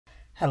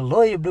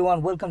Hello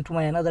everyone, welcome to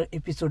my another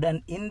episode,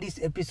 and in this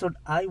episode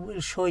I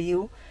will show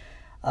you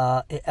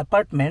a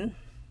apartment,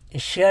 a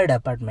shared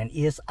apartment.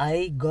 Yes,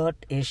 I got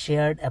a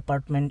shared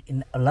apartment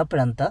in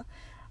Lapranta.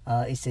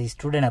 It's a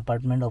student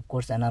apartment, of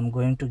course, and I'm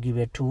going to give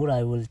a tour.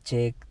 I will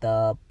check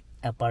the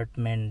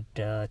apartment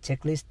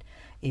checklist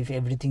if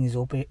everything is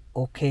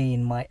okay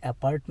in my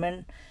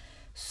apartment.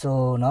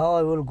 So now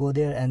I will go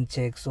there and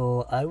check.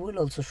 So I will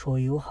also show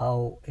you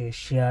how a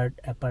shared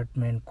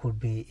apartment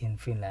could be in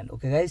Finland.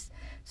 Okay guys,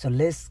 so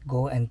let's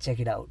go and check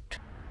it out.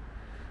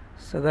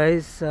 So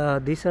guys,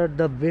 these are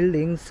the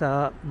buildings.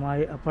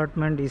 My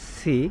apartment is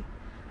C.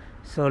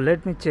 So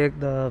let me check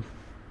the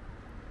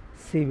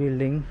C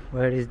building.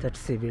 Where is that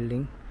C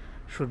building?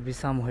 Should be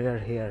somewhere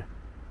here.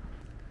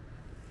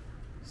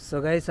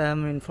 So guys, I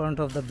am in front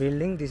of the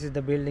building. This is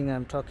the building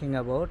I'm talking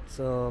about.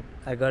 So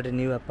I got a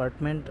new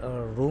apartment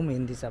or room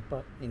in this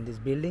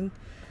building.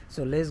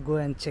 So let's go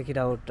and check it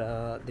out.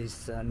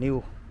 This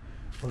new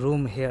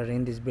room here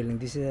in this building.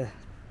 This is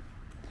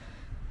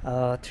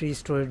a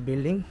 3-story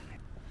building.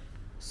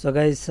 So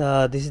guys,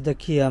 this is the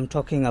key I'm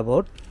talking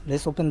about.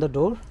 Let's open the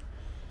door.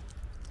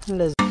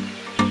 Let's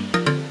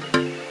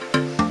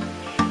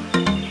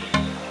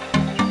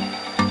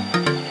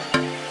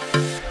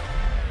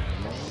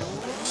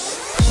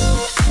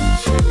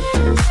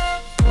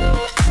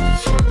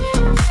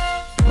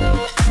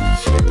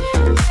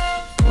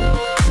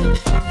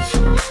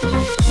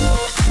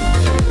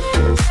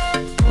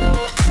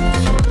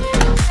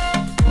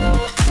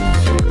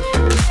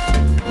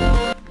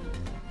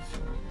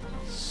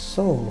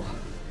So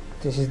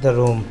this is the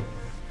room.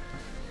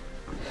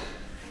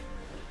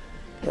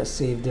 Let's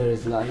see if there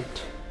is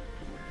light.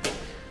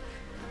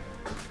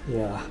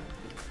 Yeah.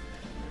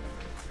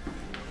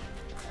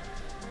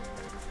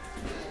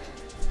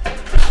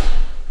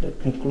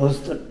 Let me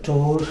close the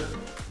door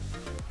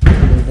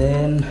and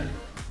then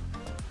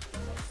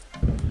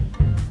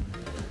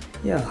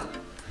yeah.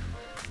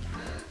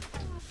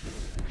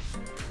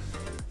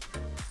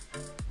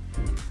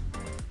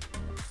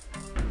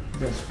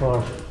 Just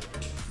for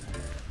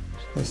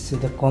let's see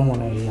the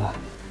common area.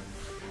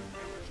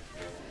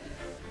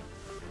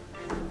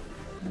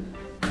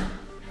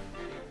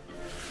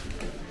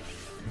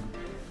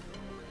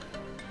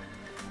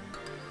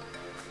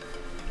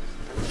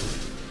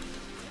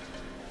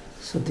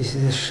 So this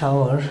is a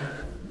shower.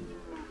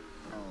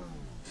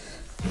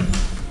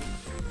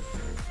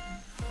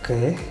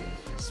 Okay,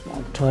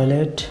 small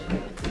toilet.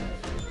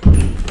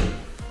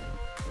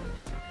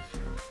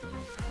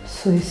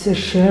 So it's a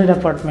shared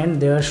apartment.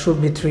 There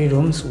should be 3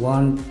 rooms,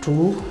 1,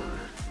 2,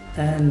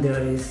 and there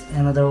is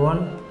another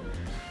one,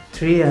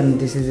 3, and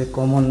this is a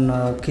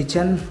common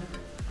kitchen.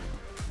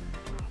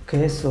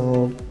 Okay,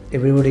 so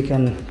everybody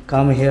can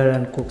come here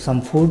and cook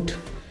some food.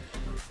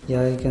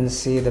 Yeah, you can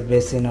see the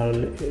basin are a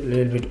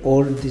little bit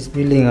old. This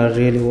building are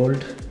really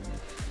old.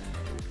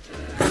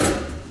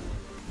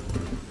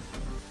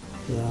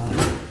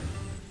 Yeah,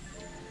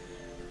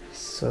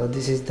 so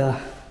this is the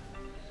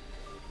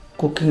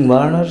cooking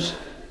burner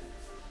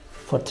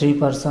for 3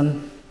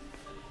 person,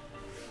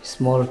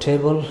 small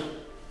table.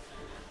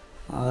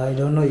 I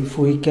don't know if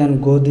we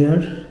can go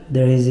there.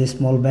 There is a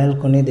small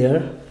balcony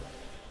there,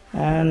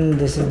 and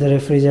this is the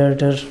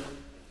refrigerator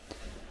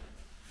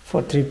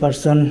for 3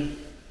 person.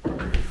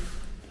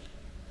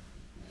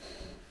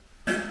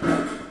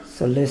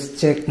 So let's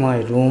check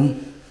my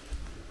room.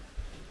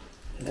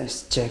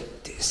 Let's check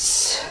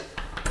this.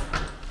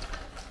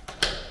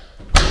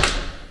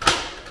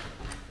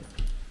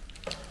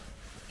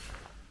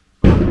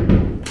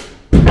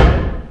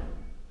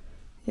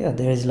 Yeah,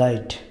 there is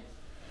light.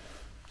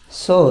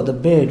 So the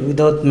bed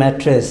without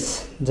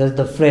mattress, just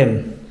the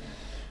frame.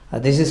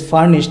 This is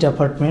furnished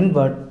apartment,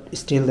 but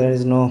still there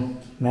is no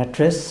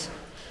mattress.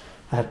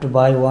 I have to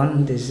buy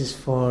one. This is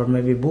for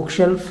maybe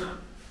bookshelf.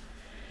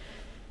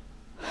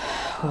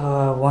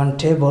 1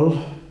 table.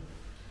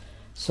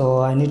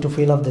 So I need to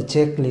fill up the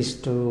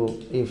checklist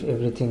to if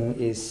everything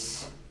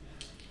is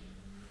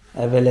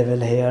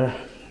available here.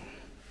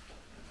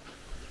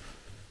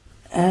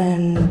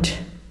 And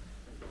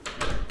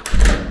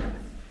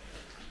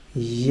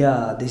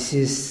yeah, this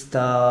is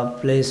the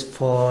place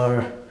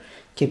for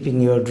keeping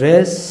your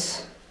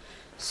dress.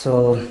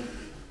 So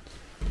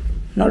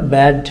not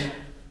bad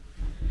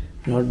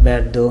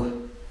though.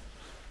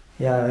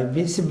 Yeah,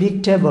 it's a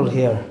big table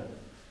here.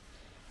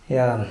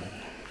 Yeah.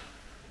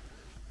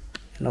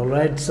 All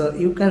right, so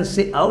you can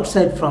see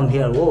outside from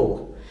here.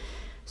 Whoa,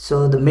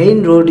 so the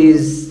main road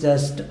is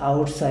just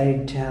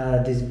outside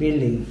this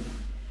building.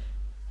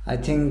 I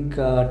think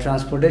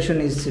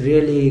transportation is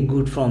really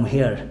good from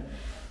here.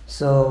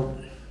 So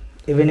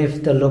even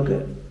if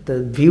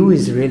the view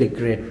is really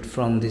great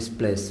from this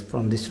place,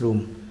 from this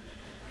room.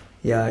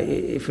 Yeah,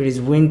 if it is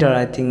winter,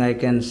 I think I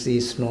can see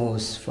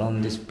snows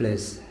from this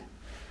place.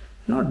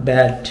 Not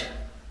bad,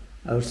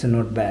 I would say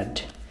not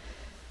bad.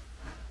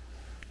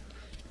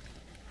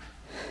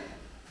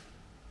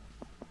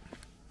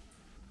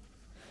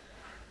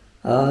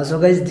 So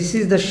guys, this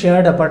is the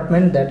shared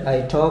apartment that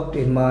I talked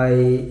in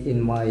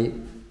my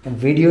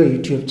video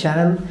YouTube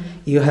channel.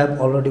 You have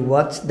already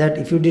watched that.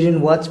 If you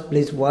didn't watch,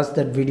 please watch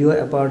that video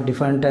about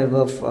different type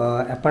of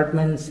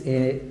apartments,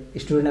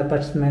 student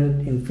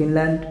apartment in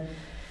Finland.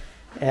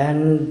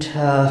 And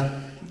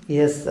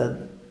yes,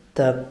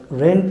 the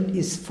rent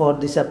is for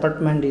this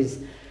apartment is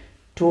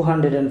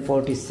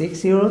 246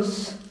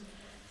 euros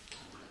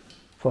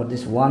for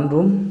this one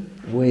room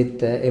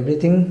with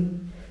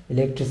everything,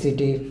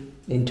 electricity,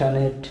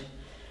 internet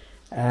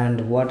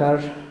and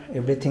water,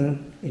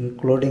 everything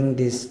including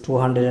this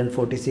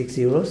 246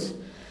 euros.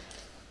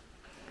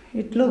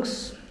 It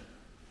looks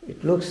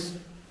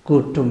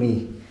good to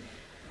me.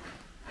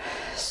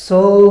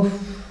 So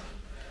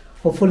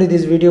hopefully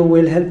this video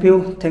will help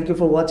you. Thank you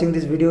for watching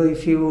this video.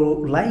 If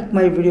you like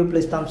my video,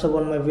 please thumbs up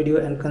on my video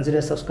and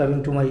consider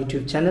subscribing to my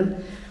YouTube channel.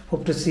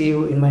 Hope to see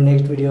you in my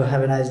next video.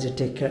 Have a nice day.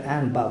 Take care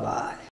and bye bye.